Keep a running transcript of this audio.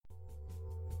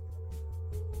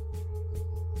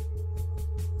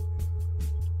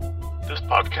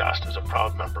podcast is a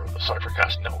proud member of the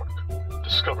Cyphercast Network.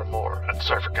 Discover more at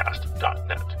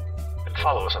cyphercast.net and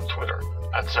follow us on Twitter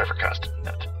at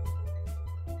cyphercastnet.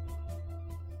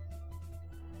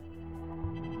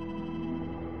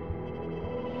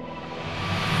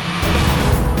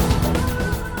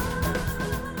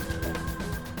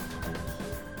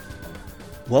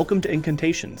 Welcome to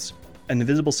Incantations, an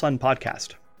Invisible Sun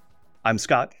podcast. I'm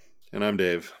Scott. And I'm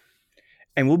Dave.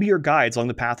 And we'll be your guides along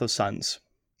the path of suns.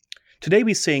 Today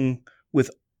we sing with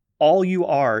All You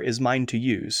Are Is Mine to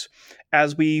Use,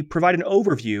 as we provide an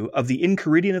overview of the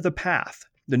Enchiridion of the Path,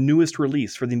 the newest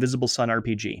release for the Invisible Sun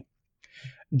RPG.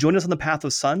 Join us on the path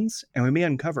of suns, and we may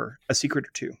uncover a secret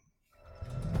or two.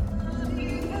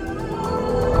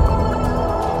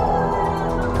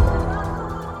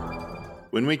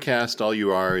 When we cast All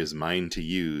You Are Is Mine to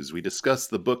Use, we discuss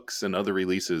the books and other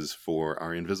releases for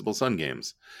our Invisible Sun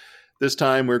games. This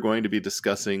time we're going to be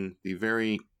discussing the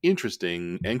very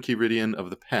interesting Enchiridion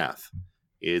of the Path.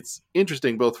 It's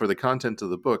interesting both for the content of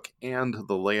the book and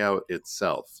the layout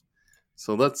itself.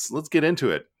 So let's get into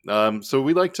it. So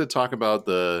we like to talk about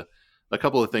a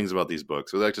couple of things about these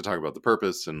books. We like to talk about the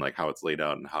purpose and like how it's laid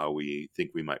out and how we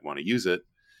think we might want to use it.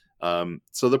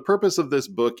 So the purpose of this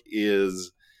book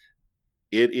is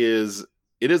It is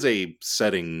a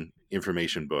setting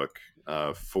information book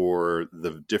for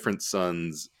the different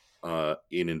suns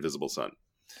in Invisible Sun.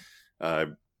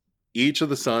 Each of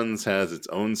the suns has its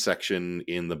own section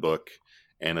in the book,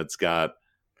 and it's got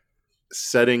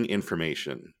setting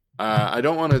information. I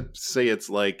don't want to say it's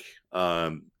like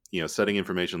setting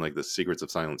information like the Secrets of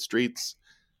Silent Streets,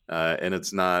 and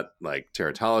it's not like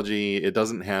teratology. It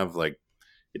doesn't have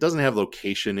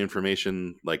location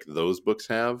information like those books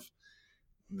have.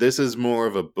 This is more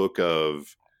of a book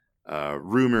of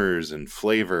rumors and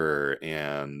flavor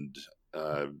and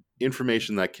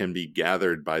information that can be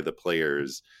gathered by the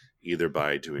players, either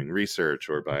by doing research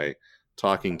or by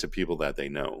talking to people that they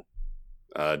know.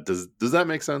 Does that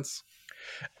make sense?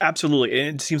 Absolutely.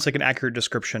 It seems like an accurate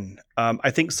description. I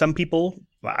think some people,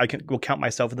 will count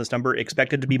myself in this number,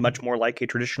 expect it to be much more like a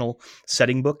traditional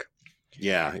setting book.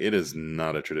 Yeah, it is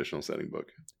not a traditional setting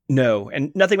book. No,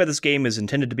 and nothing about this game is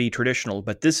intended to be traditional,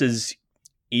 but this is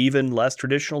even less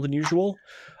traditional than usual.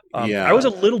 I was a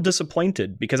little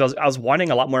disappointed because I was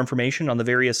wanting a lot more information on the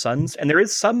various suns, and there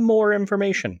is some more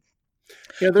information.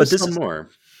 Yeah, there's some more.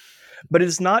 But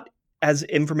it's not as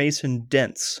information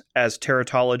dense as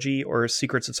Teratology or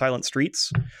Secrets of Silent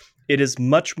Streets. It is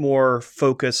much more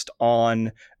focused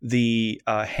on the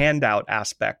handout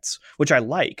aspects, which I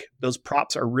like. Those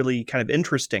props are really kind of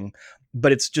interesting,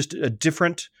 but it's just a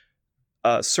different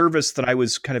service that I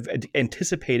was kind of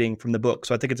anticipating from the book.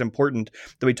 So I think it's important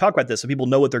that we talk about this so people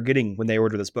know what they're getting when they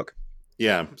order this book.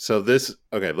 Yeah. So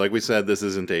like we said, this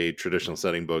isn't a traditional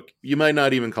setting book. You might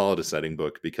not even call it a setting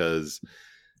book because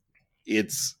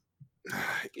it's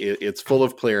full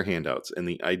of player handouts. And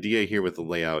the idea here with the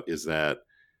layout is that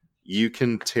you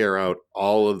can tear out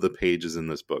all of the pages in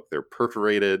this book. They're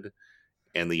perforated,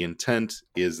 and the intent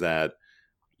is that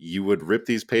you would rip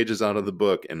these pages out of the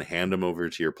book and hand them over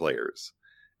to your players.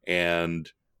 And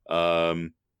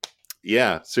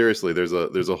seriously, there's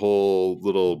a whole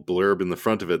little blurb in the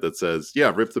front of it that says,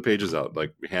 rip the pages out,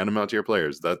 like hand them out to your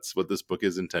players. That's what this book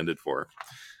is intended for.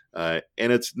 And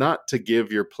it's not to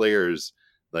give your players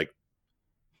like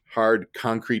hard,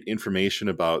 concrete information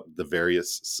about the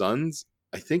various suns.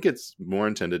 I think it's more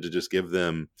intended to just give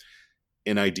them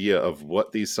an idea of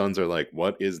what these suns are like.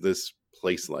 What is this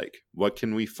place like? What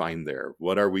can we find there?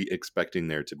 What are we expecting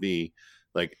there to be?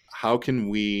 Like, how can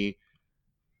we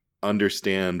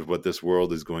understand what this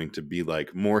world is going to be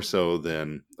like more so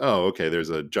than, oh, okay, there's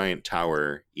a giant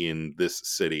tower in this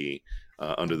city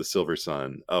under the silver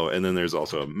sun. Oh, and then there's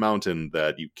also a mountain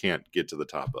that you can't get to the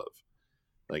top of.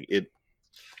 Like, it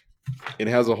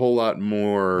has a whole lot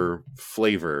more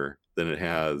flavor than it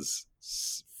has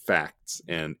facts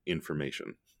and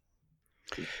information.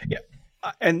 Yeah.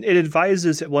 And it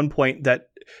advises at one point that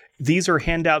these are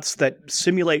handouts that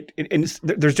simulate, and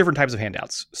there's different types of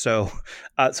handouts. So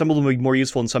some of them will be more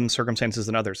useful in some circumstances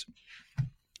than others.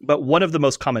 But one of the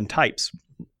most common types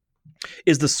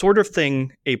is the sort of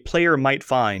thing a player might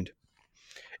find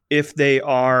if they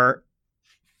are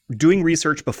doing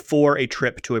research before a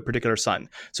trip to a particular sun.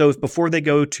 So if before they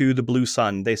go to the blue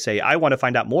sun, they say, I want to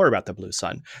find out more about the blue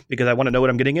sun because I want to know what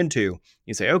I'm getting into.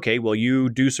 You say, okay, well, you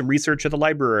do some research at the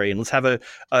library and let's have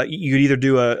you could either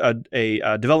do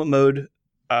a development mode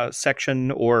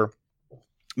section, or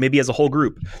maybe as a whole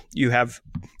group, you have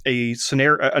a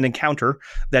scenario, an encounter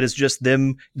that is just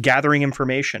them gathering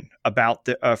information about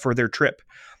for their trip.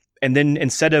 And then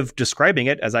instead of describing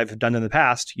it, as I've done in the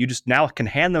past, you just now can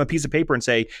hand them a piece of paper and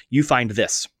say, you find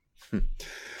this.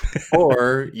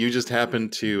 Or you just happen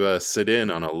to sit in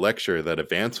on a lecture that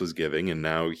Advance was giving, and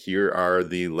now here are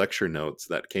the lecture notes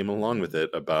that came along with it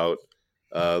about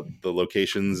the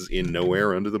locations in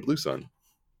Nowhere Under the Blue Sun.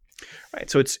 Right.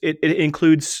 So it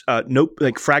includes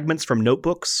fragments from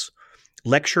notebooks,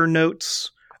 lecture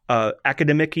notes,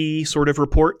 academic-y sort of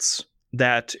reports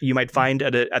that you might find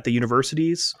at the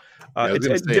universities.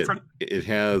 It's different. It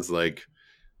has like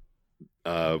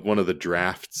one of the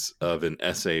drafts of an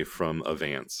essay from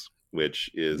Advance, which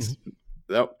is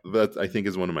that I think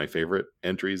is one of my favorite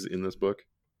entries in this book.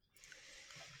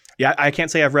 Yeah, I can't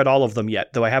say I've read all of them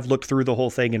yet, though I have looked through the whole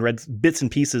thing and read bits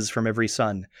and pieces from every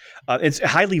sun. It's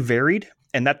highly varied,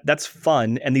 and that's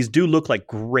fun. And these do look like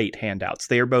great handouts.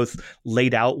 They are both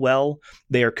laid out well.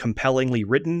 They are compellingly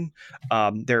written.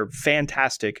 They're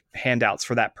fantastic handouts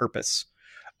for that purpose.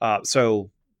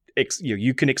 So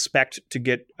you can expect to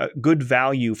get a good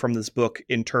value from this book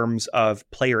in terms of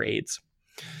player aids.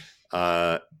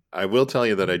 I will tell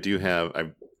you that I do have...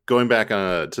 Going back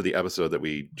to the episode that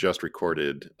we just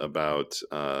recorded about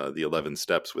the 11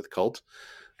 steps with Cult,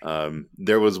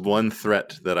 there was one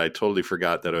threat that I totally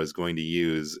forgot that I was going to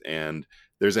use, and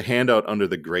there's a handout under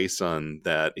the Gray Sun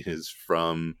that is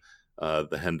from the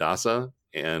Hendasa,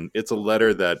 and it's a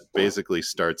letter that basically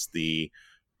starts the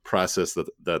process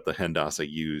that the Hendasa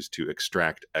use to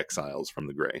extract exiles from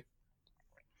the Gray.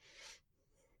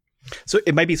 So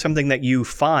it might be something that you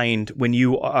find when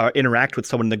you interact with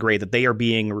someone in the Gray, that they are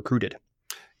being recruited.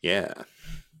 Yeah.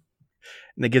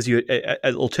 And that gives you a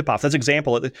little tip-off. That's an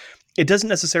example. It doesn't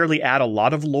necessarily add a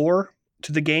lot of lore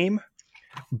to the game,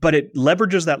 but it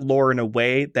leverages that lore in a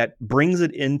way that brings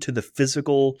it into the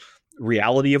physical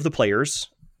reality of the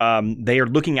players. They are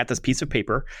looking at this piece of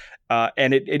paper,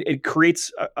 and it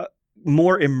creates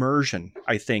more immersion,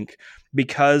 I think,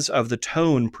 because of the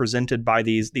tone presented by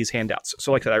these handouts.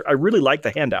 So like I said, I really like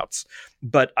the handouts,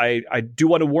 but I do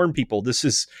want to warn people, this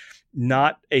is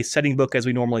not a setting book as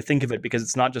we normally think of it, because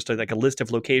it's not just like a list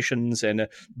of locations and a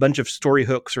bunch of story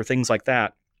hooks or things like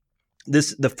that.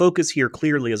 The focus here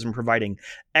clearly is in providing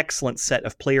excellent set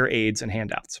of player aids and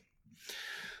handouts.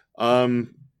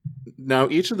 Now,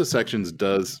 each of the sections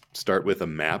does start with a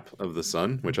map of the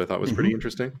sun, which I thought was pretty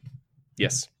interesting.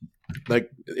 Yes.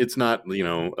 Like, it's not,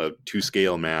 a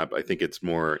 2-scale map. I think it's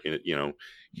more,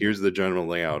 here's the general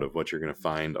layout of what you're going to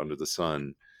find under the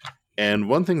sun. And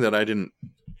one thing that I didn't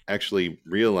actually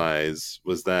realize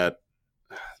was that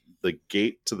the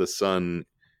gate to the sun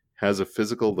has a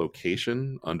physical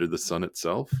location under the sun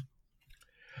itself.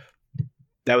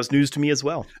 That was news to me as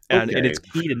well, and it's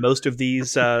key in most of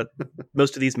these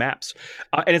maps.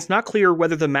 And it's not clear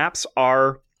whether the maps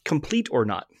are complete or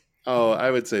not. Oh, I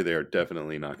would say they're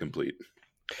definitely not complete.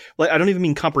 Well, I don't even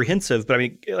mean comprehensive, but I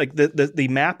mean like the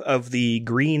map of the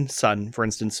Green Sun, for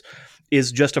instance,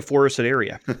 is just a forested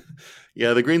area.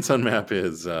 Yeah, the Green Sun map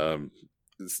is,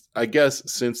 I guess,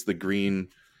 since the green,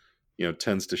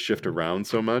 tends to shift around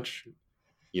so much,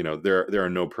 there are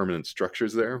no permanent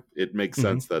structures there. It makes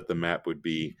sense that the map would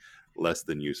be less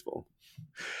than useful.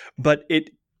 But it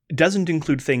doesn't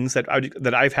include things that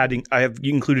I have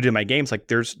included in my games. Like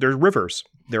there's rivers,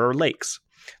 there are lakes,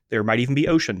 there might even be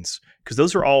oceans, because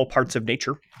those are all parts of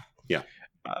nature. Yeah.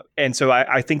 And so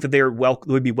I think that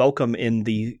would be welcome in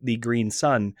the Green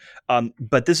Sun.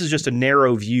 But this is just a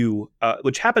narrow view,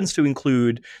 which happens to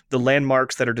include the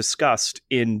landmarks that are discussed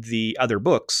in the other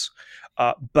books.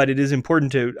 But it is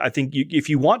important to, I think, if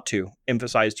you want to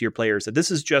emphasize to your players that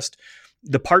this is just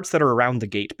the parts that are around the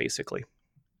gate, basically.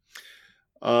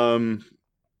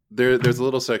 There's a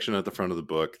little section at the front of the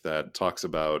book that talks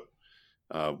about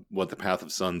what the Path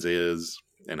of Suns is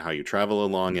and how you travel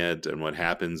along it and what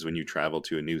happens when you travel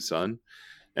to a new sun.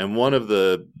 And one of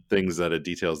the things that it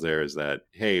details there is that,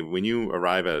 hey, when you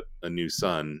arrive at a new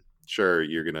sun, sure,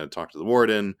 you're going to talk to the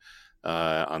warden.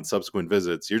 On subsequent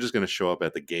visits, you're just going to show up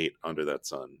at the gate under that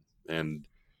sun. And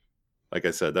like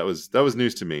I said, that was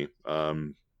news to me.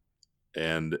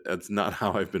 And that's not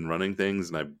how I've been running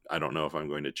things. And I don't know if I'm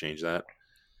going to change that.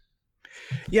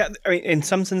 Yeah, I mean, in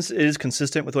some sense, it is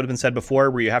consistent with what had been said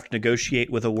before, where you have to negotiate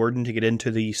with a warden to get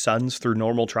into the suns through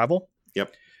normal travel.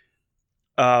 Yep.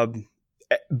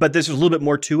 But there's a little bit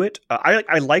more to it.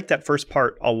 I like that first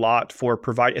part a lot for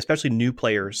especially new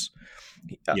players.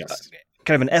 Yes.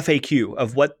 Kind of an FAQ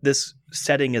of what this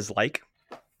setting is like.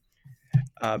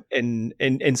 And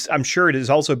I'm sure it is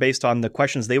also based on the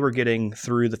questions they were getting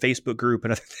through the Facebook group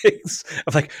and other things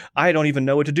of like, I don't even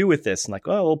know what to do with this. And like,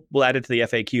 well, we'll add it to the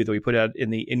FAQ that we put out in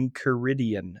the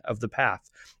Enchiridion of the Path.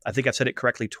 I think I've said it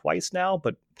correctly twice now,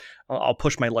 but I'll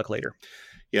push my luck later.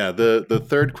 Yeah, the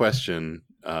third question,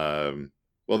 the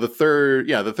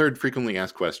third frequently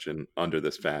asked question under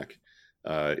this FAQ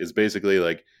is basically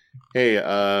like, hey,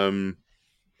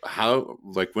 how,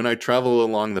 like, when I travel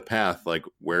along the path, like,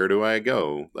 where do I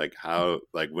go? Like, how,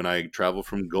 like, when I travel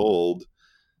from gold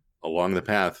along the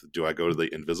path, do I go to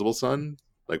the invisible sun?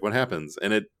 Like, what happens?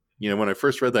 And it, when I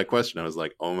first read that question, I was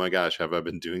like, oh my gosh, have I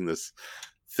been doing this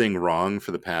thing wrong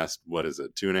for the past, what is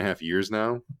it, 2.5 years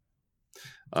now?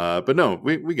 But no,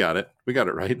 we got it. We got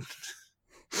it right.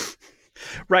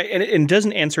 Right, and it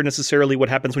doesn't answer necessarily what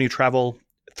happens when you travel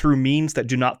through means that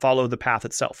do not follow the path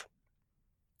itself.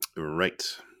 Right.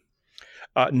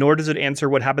 Nor does it answer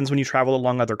what happens when you travel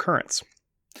along other currents.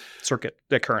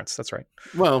 Currents, that's right.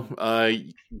 Well,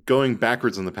 going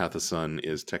backwards on the path of sun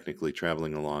is technically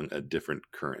traveling along a different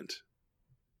current.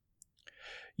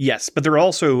 Yes, but there are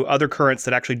also other currents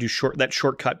that actually do that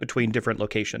shortcut between different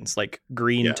locations, like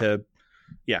green to,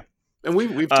 yeah. And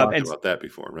we've talked about that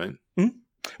before, right? Mm-hmm.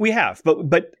 We have,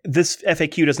 but this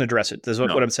FAQ doesn't address it. This is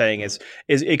what I'm saying is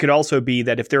it could also be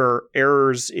that if there are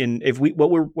errors in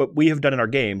what we have done in our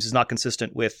games is not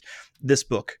consistent with this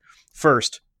book.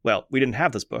 First, well, we didn't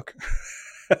have this book.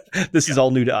 This is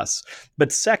all new to us.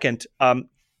 But second,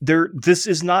 this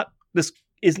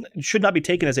should not be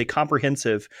taken as a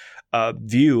comprehensive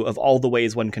view of all the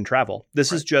ways one can travel.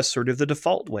 This is just sort of the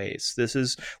default ways. This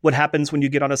is what happens when you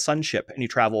get on a sun ship and you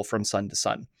travel from sun to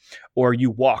sun, or you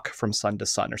walk from sun to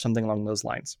sun, or something along those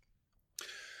lines.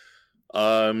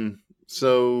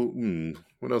 So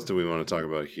what else do we want to talk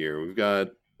about here?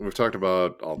 We've talked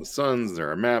about all the suns.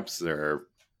 There are maps. There are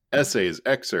essays,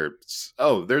 excerpts.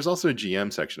 Oh, there's also a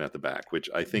GM section at the back, which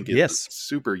I think is a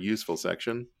super useful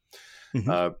section.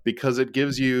 Mm-hmm. Because it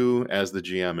gives you, as the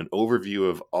GM, an overview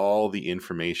of all the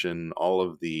information, all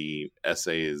of the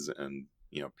essays and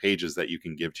pages that you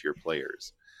can give to your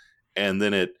players, and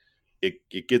then it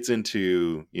gets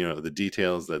into the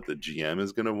details that the GM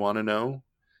is going to want to know,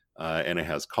 and it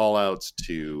has call outs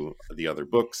to the other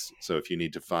books. So if you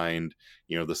need to find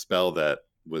the spell that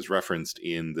was referenced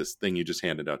in this thing you just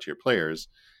handed out to your players,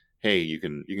 hey, you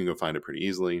can go find it pretty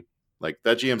easily. Like,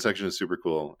 that GM section is super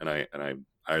cool, and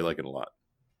I like it a lot.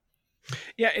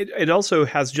 Yeah, it also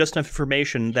has just enough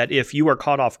information that if you are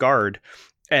caught off guard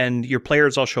and your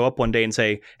players all show up one day and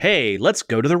say, hey, let's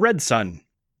go to the red sun.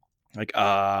 Like,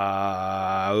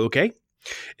 okay.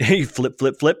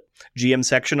 Flip, GM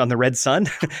section on the red sun.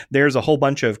 There's a whole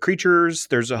bunch of creatures.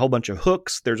 There's a whole bunch of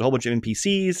hooks. There's a whole bunch of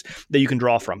NPCs that you can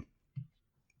draw from.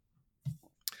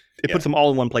 It puts them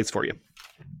all in one place for you.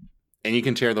 And you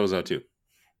can tear those out too.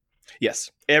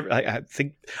 Yes, I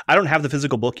think I don't have the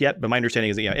physical book yet, but my understanding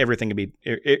is that everything can be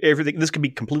everything. This could be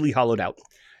completely hollowed out.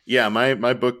 Yeah,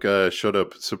 my book showed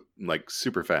up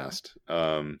super fast,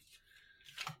 and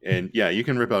yeah, you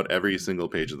can rip out every single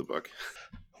page of the book.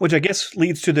 Which I guess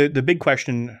leads to the big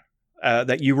question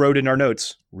that you wrote in our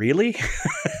notes. Really,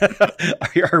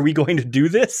 are we going to do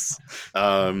this?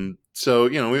 So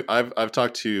I've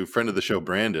talked to friend of the show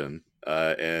Brandon,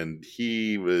 and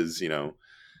he was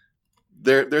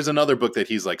There's another book that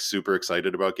he's super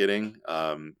excited about getting,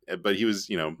 but he was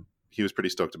pretty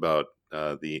stoked about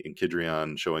the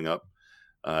Enkidrion showing up,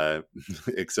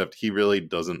 except he really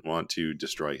doesn't want to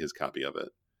destroy his copy of it.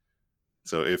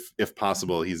 So if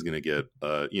possible, he's going to get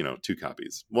 2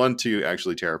 copies, one to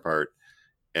actually tear apart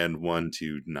and one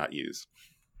to not use.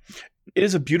 It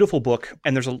is a beautiful book,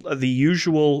 and there's the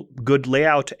usual good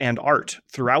layout and art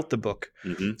throughout the book.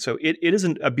 Mm-hmm. So it is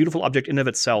a beautiful object in of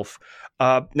itself.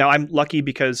 Now I'm lucky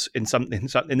because in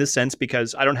this sense,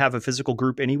 because I don't have a physical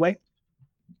group anyway.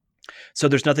 So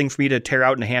there's nothing for me to tear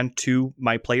out and hand to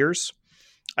my players.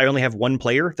 I only have one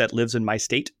player that lives in my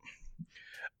state.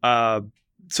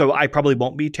 So I probably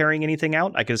won't be tearing anything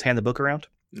out. I can just hand the book around.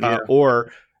 Yeah.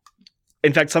 Or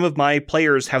in fact, some of my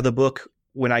players have the book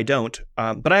when I don't,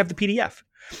 but I have the PDF.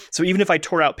 So even if I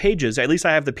tore out pages, at least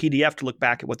I have the PDF to look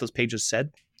back at what those pages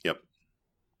said. Yep.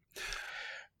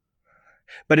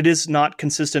 But it is not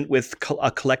consistent with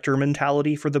a collector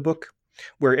mentality for the book,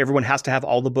 where everyone has to have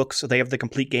all the books, so they have the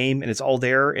complete game, and it's all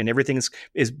there, and everything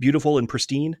is beautiful and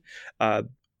pristine.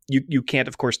 You can't,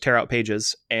 of course, tear out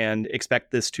pages and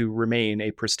expect this to remain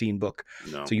a pristine book.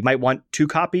 No. So you might want 2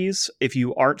 copies if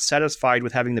you aren't satisfied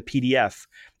with having the PDF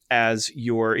as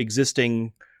your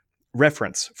existing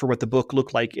reference for what the book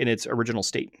looked like in its original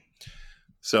state.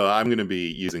 So I'm going to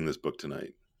be using this book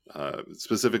tonight,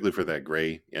 specifically for that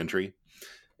gray entry.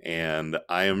 And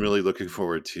I am really looking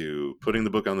forward to putting the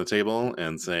book on the table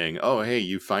and saying, oh, hey,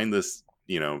 you find this,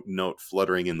 note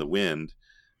fluttering in the wind,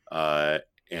 and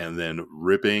then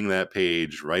ripping that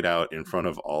page right out in front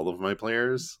of all of my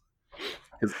players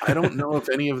Because I don't know if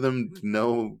any of them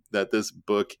know that this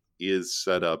book is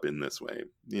set up in this way.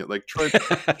 Like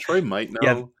Troy might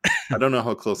know. Yeah. I don't know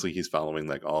how closely he's following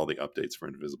like all the updates for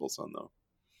Invisible Sun though.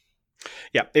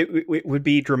 Yeah, it would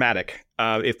be dramatic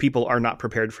if people are not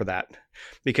prepared for that,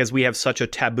 because we have such a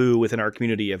taboo within our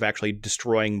community of actually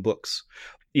destroying books,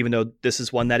 even though this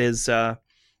is one that is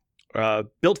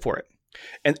built for it.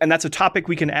 And that's a topic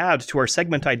we can add to our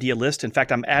segment idea list. In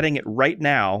fact, I'm adding it right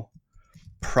now,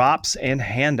 props and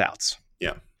handouts.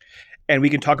 Yeah. And we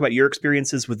can talk about your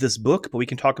experiences with this book, but we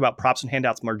can talk about props and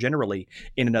handouts more generally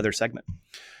in another segment.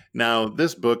 Now,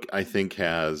 this book, I think,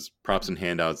 has props and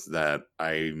handouts that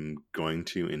I'm going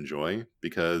to enjoy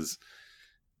because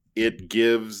it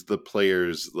gives the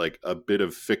players like a bit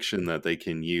of fiction that they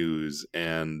can use.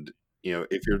 And,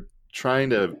 if you're trying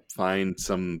to find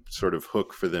some sort of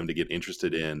hook for them to get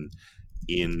interested in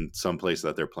some place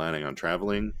that they're planning on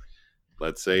traveling,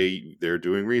 let's say they're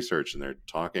doing research and they're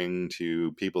talking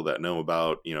to people that know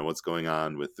about, what's going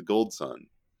on with the Gold Sun.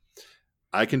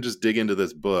 I can just dig into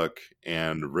this book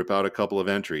and rip out a couple of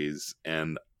entries.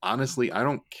 And honestly, I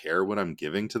don't care what I'm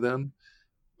giving to them,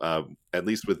 at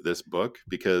least with this book,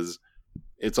 because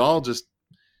it's all just,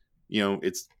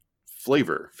 it's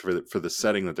flavor for the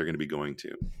setting that they're going to be going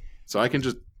to. So I can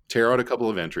just tear out a couple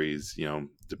of entries,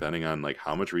 depending on like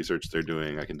how much research they're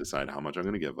doing, I can decide how much I'm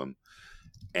going to give them.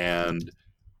 And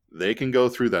they can go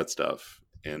through that stuff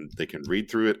and they can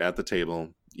read through it at the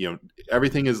table.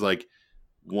 Everything is like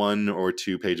 1 or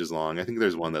 2 pages long. I think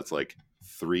there's one that's like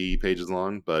 3 pages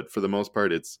long, but for the most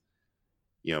part, it's,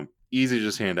 easy to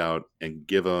just hand out and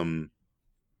give them,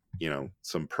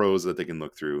 some prose that they can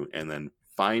look through and then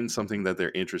find something that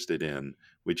they're interested in,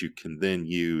 which you can then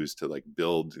use to like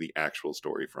build the actual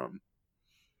story from.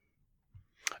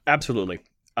 Absolutely.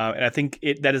 And I think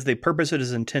that is the purpose it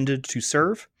is intended to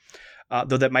serve,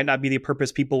 though that might not be the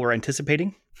purpose people were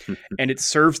anticipating. And it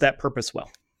serves that purpose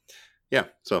well. Yeah.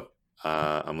 So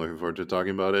I'm looking forward to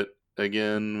talking about it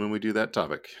again when we do that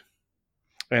topic.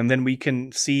 And then we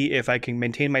can see if I can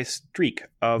maintain my streak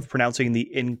of pronouncing the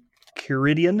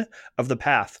Enchiridion of the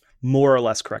Path more or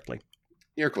less correctly.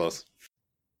 You're close.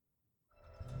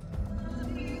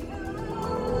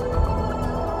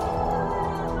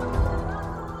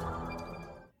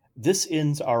 This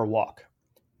ends our walk.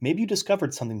 Maybe you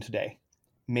discovered something today.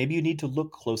 Maybe you need to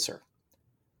look closer.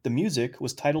 The music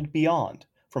was titled Beyond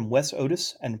from Wes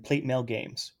Otis and Plate Mail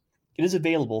Games. It is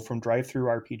available from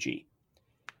DriveThruRPG.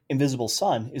 Invisible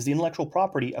Sun is the intellectual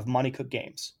property of Monte Cook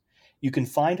Games. You can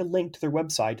find a link to their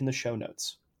website in the show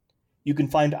notes. You can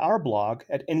find our blog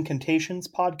at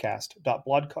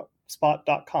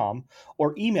incantationspodcast.blogspot.com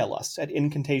or email us at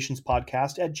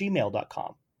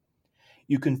incantationspodcast@gmail.com.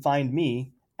 You can find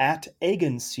me at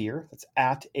Agonseer, that's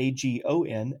at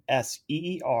AGONSEER,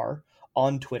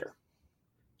 on Twitter.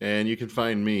 And you can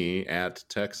find me at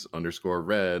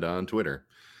Tex_Red on Twitter.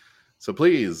 So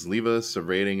please leave us a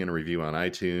rating and a review on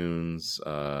iTunes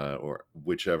or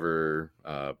whichever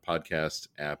podcast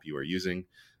app you are using.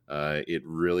 It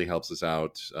really helps us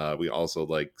out. We also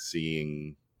like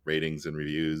seeing ratings and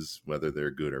reviews, whether they're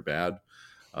good or bad.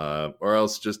 Or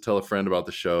else just tell a friend about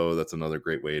the show. That's another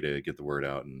great way to get the word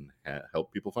out and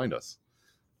help people find us.